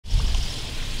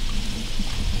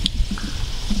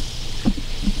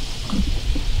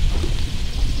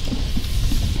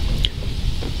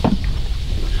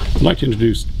I'd like to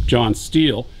introduce John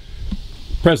Steele,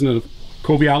 president of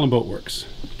Covey Island Boatworks.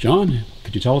 John,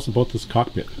 could you tell us about this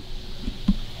cockpit?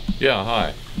 Yeah,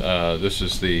 hi. This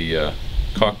is the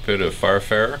cockpit of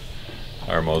Farfarer,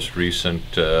 our most recent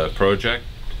project.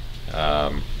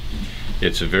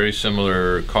 It's a very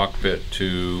similar cockpit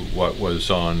to what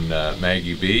was on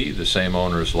Maggie B, the same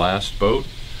owner's last boat.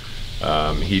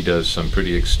 He does some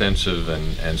pretty extensive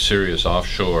and serious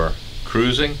offshore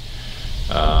cruising.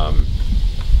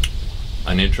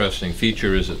 An interesting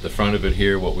feature is at the front of it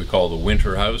here what we call the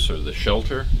winter house, or the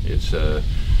shelter. It's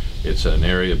an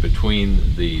area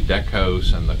between the deck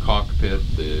house and the cockpit.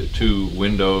 The two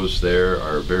windows there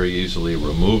are very easily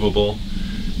removable,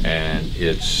 and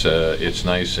it's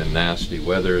nice in nasty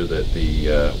weather that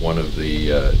the one of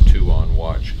the two on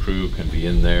watch crew can be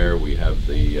in there. We have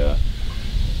the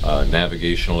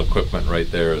navigational equipment right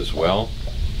there as well.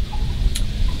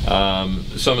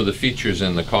 Some of the features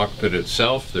in the cockpit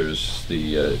itself, there's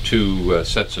the two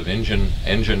sets of engine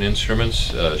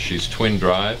instruments. She's twin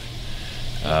drive.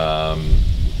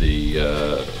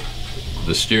 The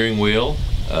steering wheel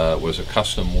was a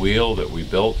custom wheel that we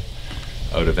built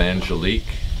out of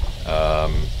Angelique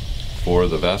for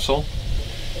the vessel,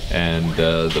 and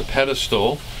the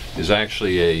pedestal is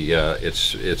actually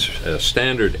it's a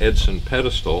standard Edson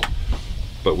pedestal,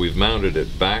 but we've mounted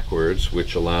it backwards,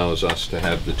 which allows us to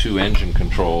have the two engine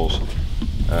controls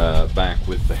back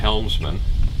with the helmsman.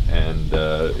 And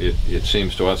it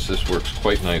seems to us this works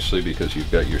quite nicely because you've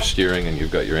got your steering and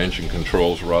you've got your engine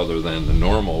controls rather than the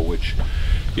normal, which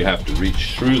you have to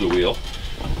reach through the wheel.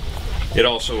 It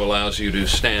also allows you to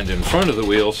stand in front of the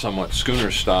wheel, somewhat schooner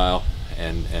style,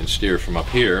 and steer from up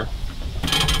here.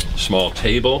 Small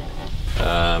table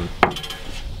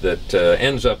that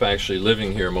ends up actually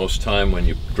living here most time. When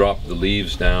you drop the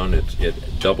leaves down,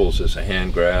 it doubles as a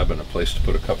hand grab and a place to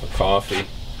put a cup of coffee.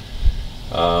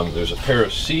 There's a pair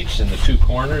of seats in the two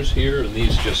corners here, and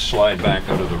these just slide back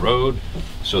out of the road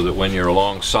so that when you're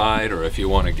alongside, or if you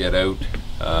want to get out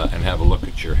and have a look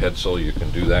at your headsail, you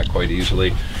can do that quite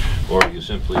easily, or you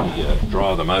simply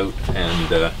draw them out,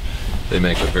 and they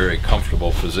make a very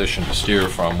comfortable position to steer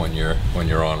from when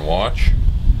you're on watch.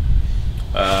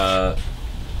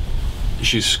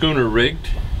 She's schooner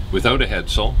rigged without a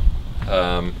headsail,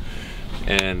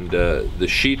 and the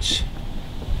sheets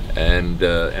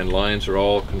and lines are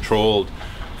all controlled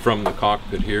from the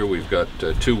cockpit here. We've got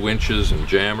two winches and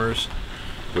jammers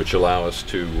which allow us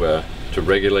to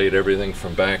regulate everything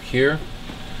from back here,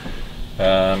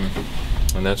 and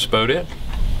that's about it.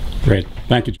 Great,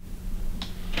 thank you.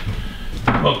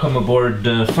 Welcome aboard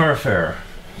Farfarer.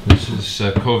 This is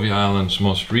Covey Island's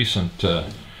most recent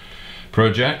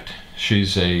project.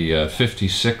 She's a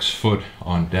 56-foot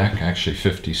on deck, actually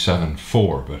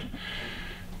 57.4, but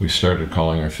we started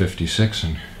calling her 56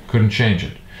 and couldn't change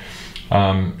it.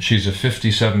 She's a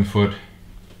 57-foot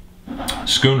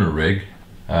schooner rig.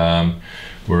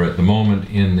 We're at the moment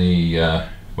in the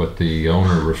what the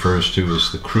owner refers to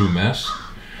as the crew mess.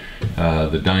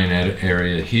 The dinette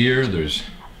area here, there's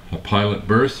a pilot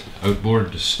berth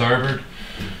outboard to starboard,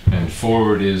 and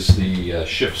forward is the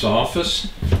ship's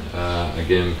office.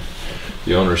 Again,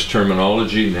 the owner's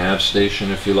terminology, nav station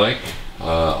if you like.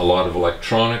 A lot of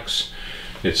electronics.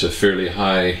 It's a fairly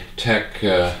high-tech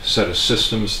set of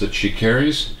systems that she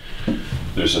carries.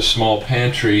 There's a small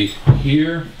pantry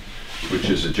here,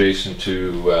 which is adjacent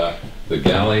to the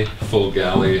galley, full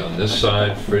galley on this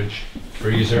side, fridge,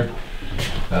 freezer,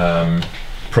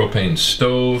 propane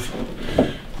stove.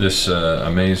 This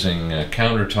amazing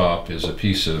countertop is a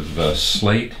piece of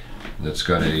slate that's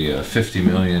got a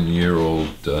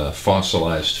 50-million-year-old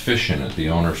fossilized fish in it. The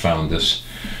owner found this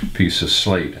piece of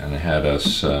slate and had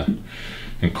us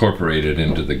incorporate it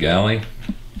into the galley.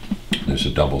 There's a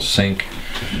double sink.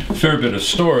 A fair bit of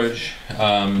storage.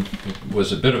 It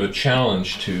was a bit of a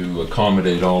challenge to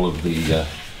accommodate all of the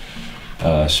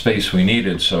space we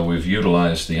needed, so we've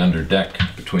utilized the under deck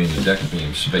between the deck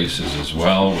beam spaces as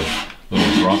well, with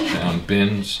little drop-down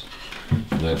bins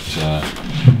that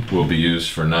will be used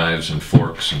for knives and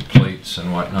forks and plates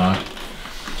and whatnot.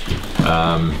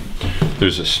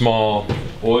 There's a small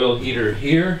oil heater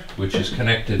here, which is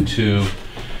connected to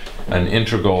an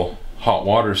integral hot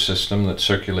water system that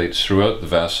circulates throughout the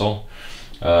vessel.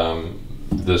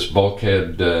 This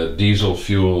bulkhead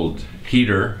diesel-fueled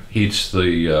heater heats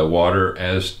the water,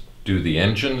 as do the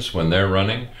engines when they're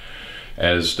running,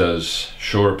 as does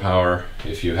shore power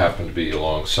if you happen to be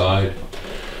alongside.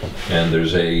 And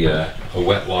there's a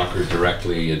wet locker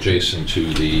directly adjacent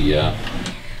to the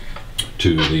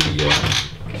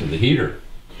heater.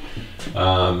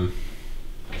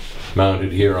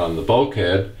 Mounted here on the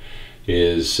bulkhead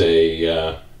is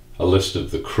a a list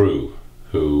of the crew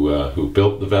who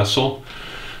built the vessel.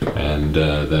 And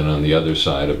then on the other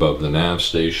side, above the nav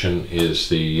station, is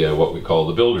the what we call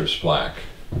the builder's plaque.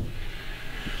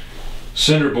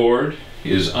 Centerboard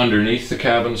is underneath the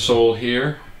cabin sole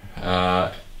here,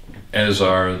 as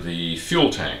are the fuel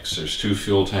tanks. There's 2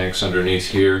 fuel tanks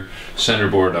underneath here.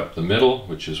 Centerboard up the middle,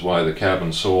 which is why the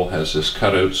cabin sole has this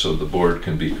cutout so the board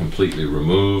can be completely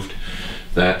removed.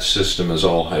 That system is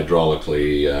all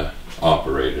hydraulically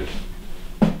operated.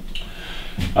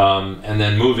 And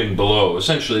then moving below,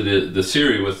 essentially the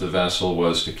theory with the vessel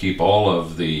was to keep all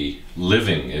of the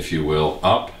living, if you will,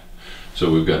 up. So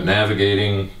we've got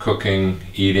navigating, cooking,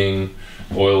 eating,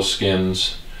 oil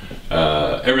skins,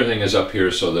 everything is up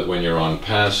here so that when you're on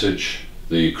passage,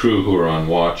 the crew who are on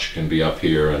watch can be up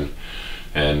here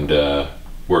and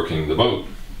working the boat.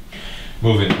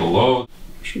 Moving below,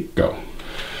 Go.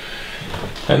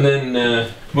 and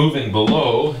then moving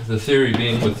below, the theory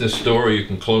being with this door, you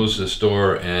can close this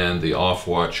door and the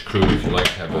off-watch crew, if you like,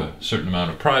 have a certain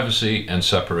amount of privacy and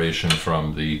separation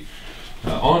from the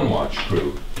on-watch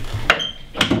crew.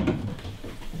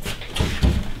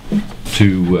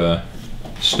 To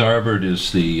starboard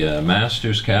is the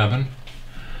master's cabin.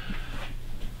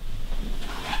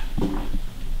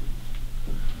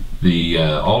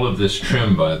 All of this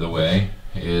trim, by the way,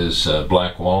 is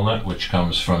black walnut, which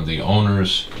comes from the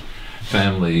owner's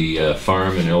family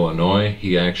farm in Illinois.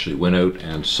 He actually went out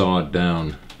and sawed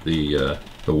down the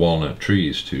walnut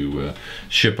trees to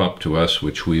ship up to us,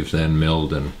 which we've then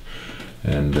milled and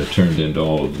turned into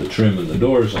all of the trim and the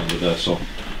doors on the vessel.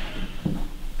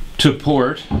 To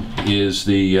port is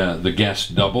the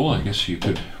guest double, I guess you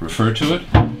could refer to it.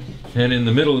 And in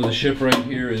the middle of the ship right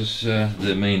here is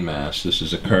the main mast. This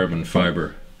is a carbon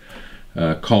fiber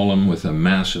column with a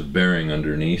massive bearing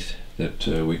underneath that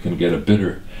we can get a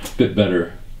bit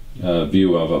better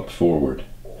view of up forward.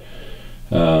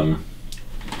 And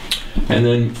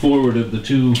then forward of the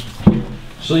 2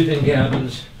 sleeping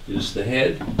cabins is the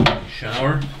head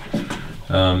shower.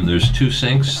 There's 2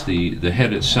 sinks. The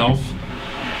head itself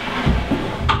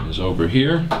is over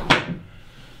here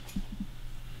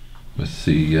with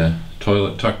the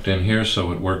toilet tucked in here,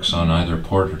 so it works on either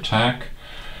port or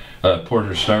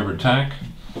starboard tack.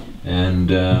 And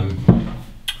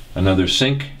another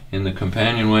sink in the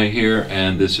companionway here,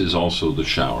 and this is also the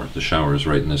shower. The shower is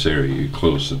right in this area. You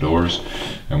close the doors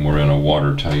and we're in a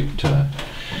watertight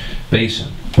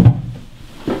basin.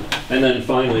 And then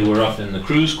finally we're up in the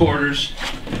crew's quarters.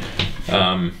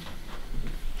 The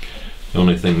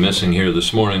only thing missing here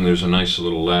this morning, there's a nice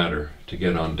little ladder to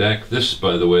get on deck. This,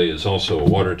 by the way, is also a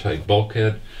watertight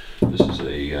bulkhead. This is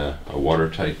a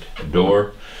watertight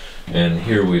door. And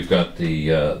here we've got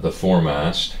the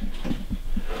foremast.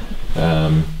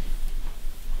 And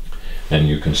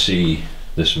you can see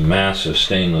this massive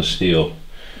stainless steel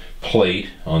plate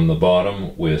on the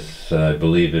bottom with, I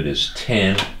believe it is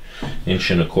 10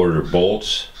 1.25-inch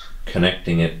bolts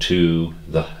connecting it to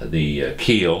the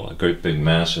keel, a great big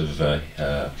massive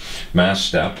mast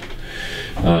step,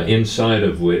 inside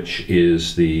of which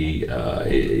is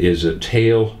a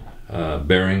tail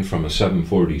bearing from a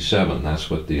 747. That's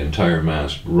what the entire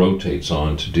mast rotates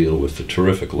on to deal with the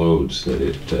terrific loads that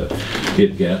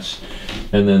it gets.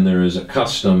 And then there is a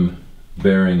custom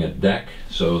bearing at deck,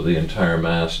 so the entire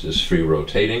mast is free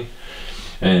rotating.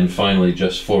 And finally,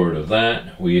 just forward of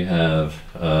that, we have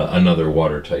another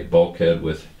watertight bulkhead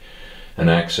with an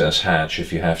access hatch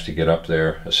if you have to get up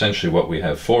there. Essentially what we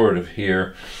have forward of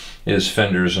here is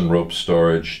fenders and rope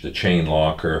storage, the chain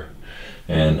locker,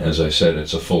 and as I said,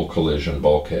 it's a full collision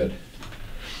bulkhead.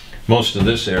 Most of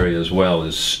this area as well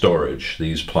is storage.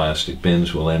 These plastic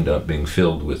bins will end up being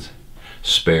filled with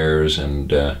spares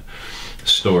and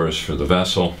stores for the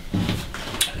vessel.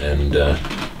 And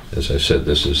as I said,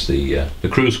 this is the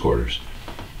crew's quarters.